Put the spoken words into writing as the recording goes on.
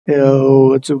Yo,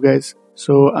 what's up, guys?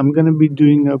 So, I'm gonna be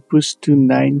doing a push to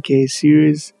 9k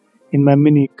series in my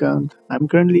mini account. I'm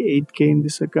currently 8k in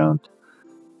this account,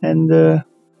 and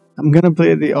I'm gonna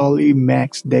play the only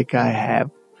max deck I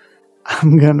have.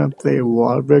 I'm gonna play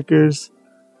wall breakers.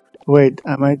 Wait,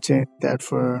 I might change that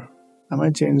for. I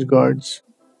might change guards.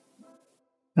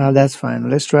 Now that's fine.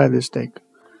 Let's try this deck.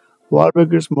 Wall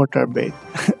breakers, mortar bait.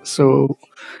 So,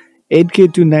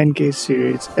 8k to 9k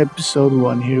series, episode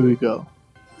 1. Here we go.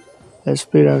 Let's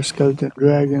play our skeleton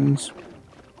dragons.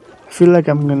 I feel like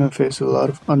I'm gonna face a lot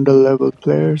of underleveled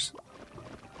players,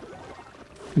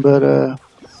 but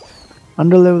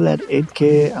underlevel at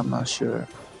 8k, I'm not sure.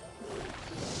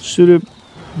 Should it?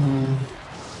 I'm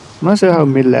not sure how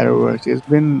mid ladder works. It's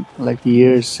been like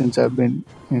years since I've been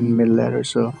in mid ladder,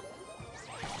 so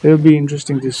it'll be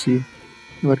interesting to see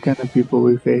what kind of people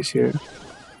we face here.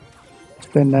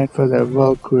 Spend night for the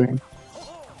Valkyrie.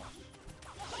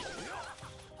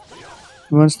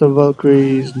 Once the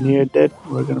Valkyrie is near dead,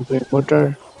 we're gonna play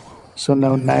Mortar. So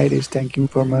now Knight is tanking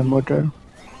for my Mortar.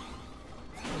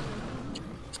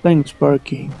 It's playing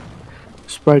Sparky.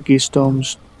 Sparky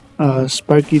Storms,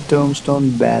 Sparky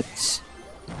Tombstone Bats,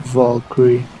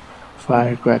 Valkyrie,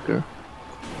 Firecracker,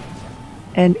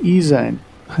 and Ezine.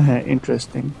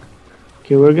 Interesting.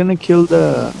 Okay, we're gonna kill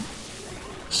the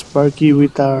Sparky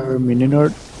with our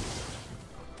Mininoard.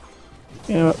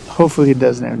 Hopefully it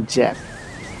doesn't have Jack.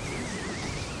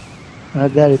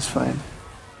 That is fine.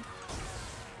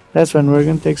 That's fine. We're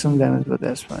gonna take some damage, but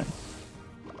that's fine.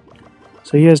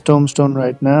 So he has Tombstone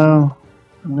right now.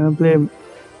 I'm gonna play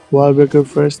Wallbreaker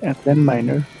first and then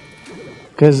Miner.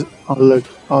 Because, oh look,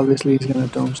 obviously he's gonna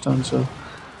Tombstone, so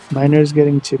Miner is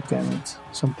getting chip damage.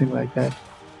 Something like that.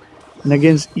 And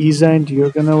against Ezine,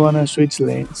 you're gonna wanna switch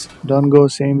lanes. Don't go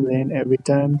same lane every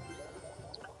time.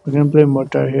 We're gonna play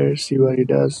Mortar here, see what he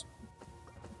does.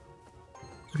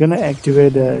 We're gonna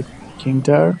activate the King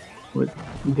Tower with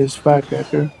this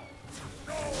Firecracker.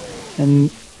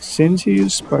 And since he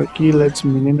used Sparky, let's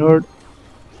Mininoard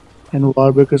and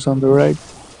Wallbreakers on the right.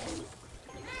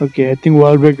 Okay, I think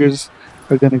Wallbreakers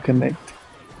are gonna connect.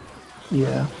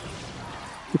 Yeah.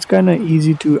 It's kinda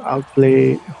easy to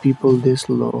outplay people this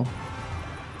low,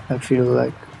 I feel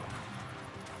like.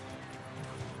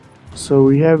 So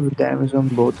we have damage on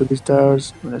both of these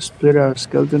towers. Let's split our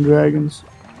skeleton dragons.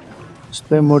 Let's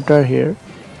play Mortar here.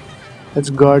 Let's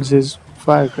guard his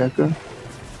Firecracker.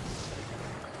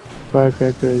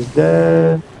 Firecracker is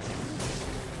dead.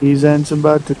 Ezine's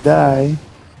about to die.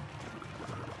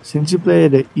 Since he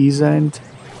played the Ezine,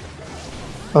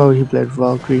 oh, he played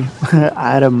Valkyrie.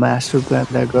 I had a master plan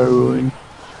that got ruined.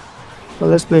 Well,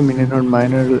 let's play Minion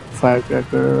Miner,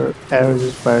 Firecracker, Arrows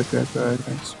is Firecracker, I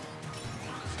guess.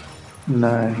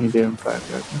 Nah, he didn't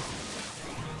Firecracker.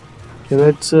 Okay,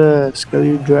 let's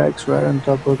Skelly Drags right on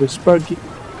top of the Sparky.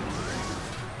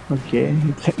 Okay,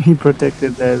 he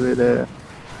protected that with a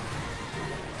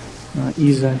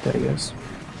Ezant, I guess.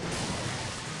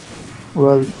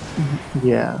 Well,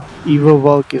 yeah, Evo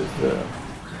Volk is the.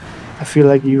 I feel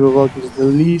like Evo Volk is the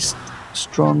least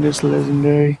strongest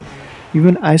legendary.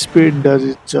 Even Ice Spirit does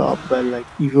its job, but like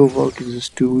Evo Volk is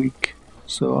just too weak.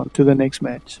 So on to the next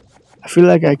match. I feel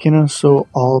like I cannot show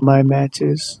all my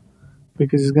matches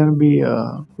because it's gonna be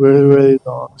a really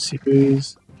long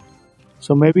series.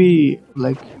 So maybe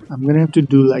like I'm gonna have to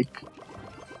do like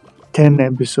 10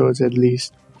 episodes at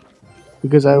least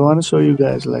because I want to show you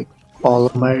guys like all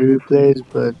of my replays,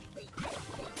 but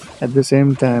at the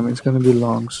same time it's gonna be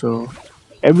long. So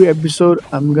every episode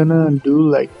I'm gonna do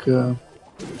like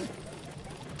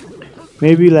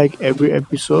maybe like every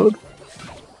episode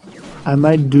I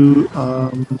might do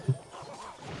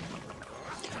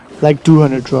like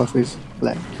 200 trophies,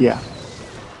 like yeah,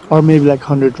 or maybe like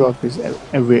 100 trophies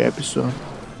every episode.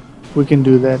 We can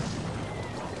do that.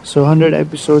 So 100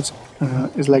 episodes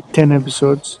is like 10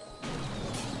 episodes.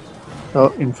 Oh,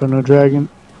 Inferno Dragon.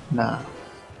 Nah.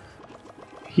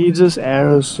 He just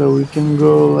arrows, so we can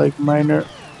go like Miner.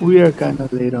 We are kind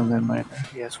of late on that Miner.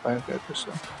 He has Firecracker,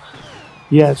 so.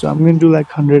 Yeah, so I'm gonna do like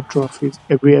 100 trophies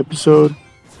every episode.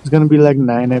 It's gonna be like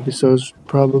 9 episodes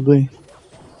probably.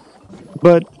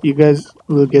 But you guys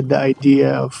will get the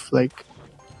idea of like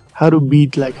how to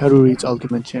beat, like how to reach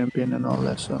Ultimate Champion and all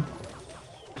that, so.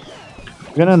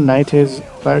 We're gonna knight his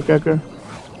Firecracker.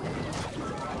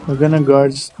 We're gonna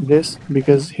guard this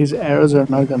because his arrows are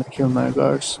not gonna kill my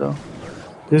guards, so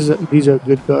these are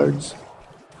good guards.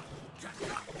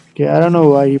 Okay, I don't know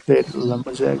why he played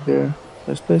Lumberjack there.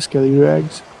 Let's play Skelly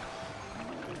Rags.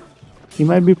 He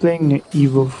might be playing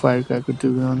Evo Firecracker,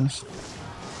 to be honest.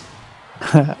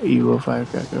 Evo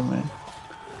Firecracker, man.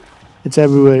 It's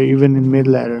everywhere, even in mid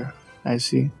ladder, I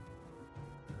see.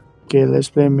 Okay, let's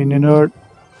play minion horde.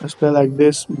 Let's play like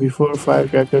this before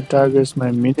firecracker targets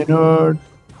my minion horde.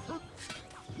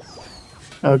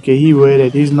 Okay, he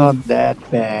waited. He's not that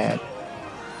bad.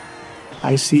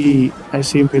 I see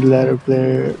mid ladder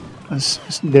player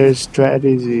their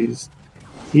strategies.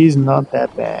 He's not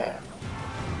that bad.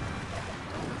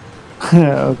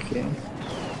 Okay.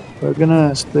 We're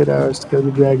gonna split our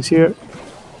skeleton drags here.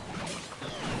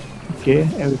 Okay,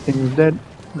 everything is dead.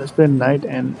 Let's play knight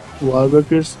and wall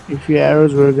workers. If he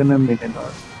arrows, we're gonna minion or.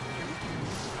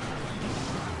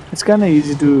 It's kinda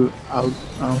easy to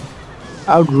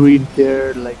outread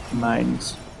their like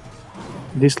minds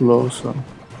this low, so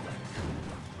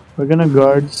we're gonna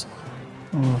guards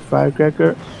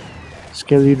firecracker.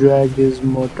 Skelly drag is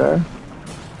mortar.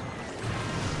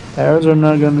 Arrows are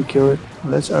not gonna kill it.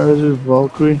 Let's arrows with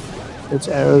Valkyrie. Let's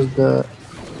arrows the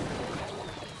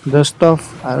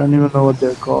stuff. I don't even know what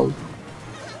they're called.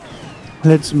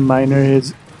 Let's miner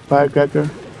his firecracker.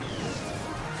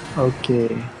 Okay.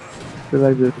 Feel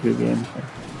like this is a good game.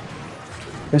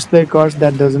 Let's play cards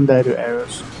that doesn't die to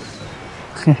arrows.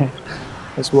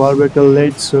 Let's wallbreaker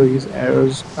late so his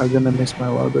arrows are gonna miss my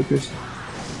wallbreakers.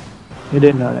 He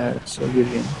did not arrows, so good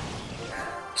game.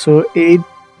 So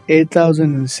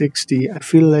 8060. I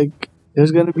feel like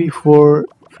there's gonna be four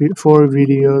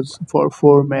videos for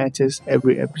 4 matches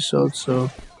every episode,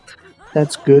 so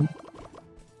that's good.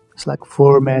 It's like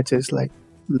 4 matches, like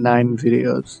 9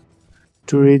 videos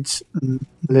to reach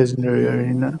legendary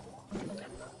arena.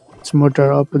 It's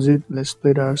mortar opposite. Let's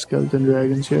split our skeleton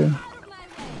dragons here.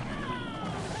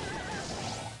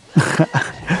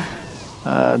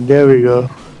 There we go.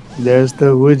 There's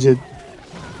the widget,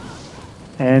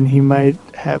 and he might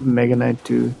have Mega Knight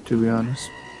too, to be honest.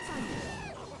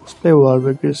 Let's play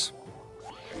wallbreakers.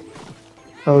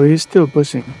 Oh, he's still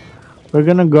pushing. We're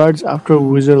gonna guards after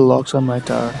wizard locks on my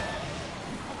tower.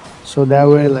 So that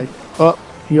way, like, oh,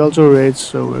 he also raids,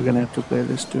 so we're gonna have to play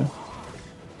this too.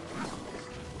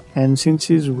 And since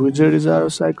his wizard is out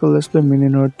of cycle, let's play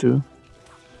minion horde too.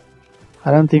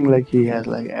 I don't think like he has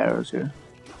like arrows here.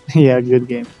 Yeah, good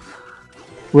game.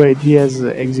 Wait, he has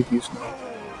execution.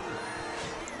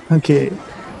 Okay,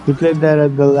 he played that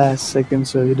at the last second,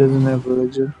 so he doesn't have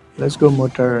villager. Let's go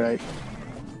mortar right.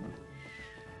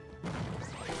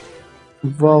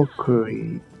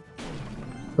 Valkyrie.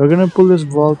 We're gonna pull this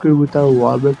Valkyrie with our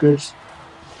wallbreakers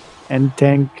and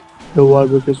tank the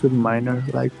wallbreakers with miner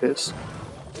like this.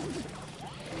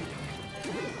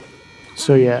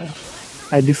 So yeah,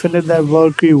 I defended that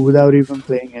Valkyrie without even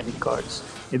playing any cards.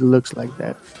 It looks like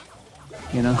that,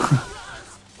 you know.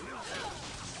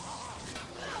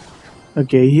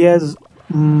 Okay, he has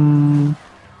he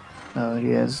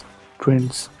has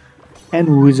Prince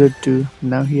and Wizard too.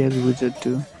 Now he has Wizard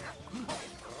too.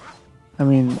 I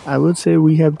mean, I would say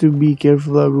we have to be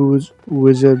careful of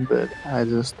Wizard, but I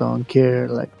just don't care.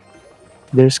 Like,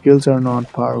 their skills are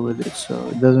not par with it, so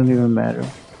it doesn't even matter.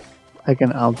 I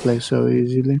can outplay so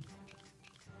easily.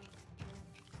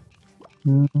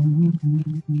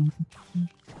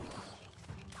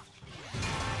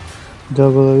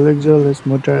 Double elixir, let's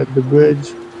mortar at the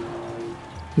bridge.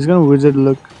 He's gonna wizard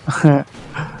look.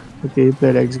 Okay, he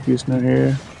played executioner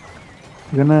here.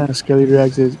 We're gonna skelly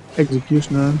drag his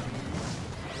executioner.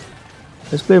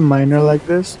 Let's play miner like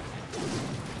this.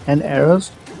 And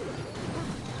arrows.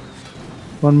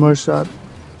 One more shot.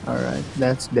 Alright,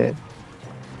 that's dead.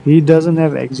 He doesn't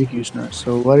have executioner,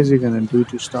 so what is he gonna do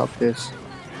to stop this?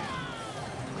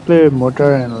 Play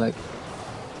mortar and like,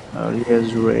 oh, he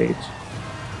has rage.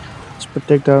 Let's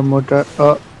protect our mortar.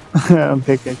 Oh,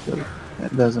 Pekka killed.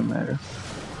 It doesn't matter.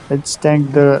 Let's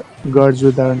tank the guards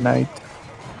with our knight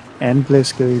and play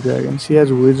scary dragons. He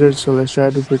has wizard, so let's try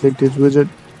to protect his wizard.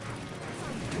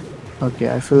 Okay,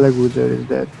 I feel like wizard is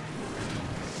dead.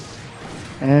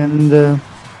 And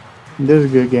this is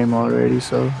a good game already,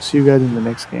 so see you guys in the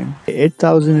next game.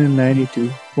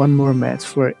 8092, one more match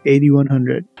for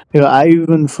 8100. Yo, I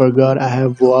even forgot I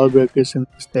have wall breakers in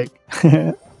this deck.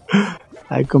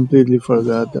 I completely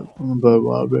forgot about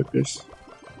wall breakers.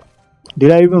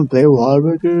 Did I even play wall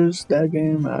breakers that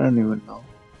game? I don't even know.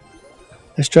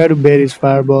 Let's try to bait his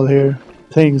fireball here,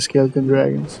 playing skeleton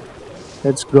dragons.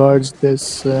 Let's guard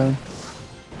this.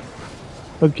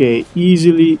 Okay,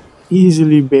 easily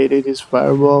baited his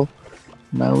fireball.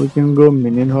 Now we can go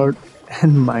minion horde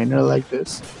and miner like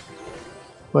this.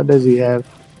 What does he have?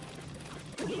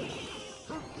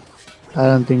 I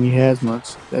don't think he has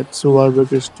much. That's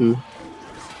wallbreakers too.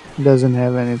 Doesn't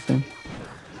have anything.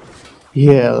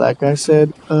 Yeah, like I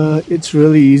said, it's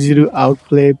really easy to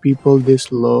outplay people this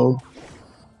low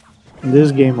in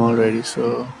this game already.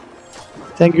 So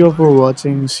thank you all for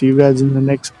watching. See you guys in the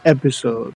next episode.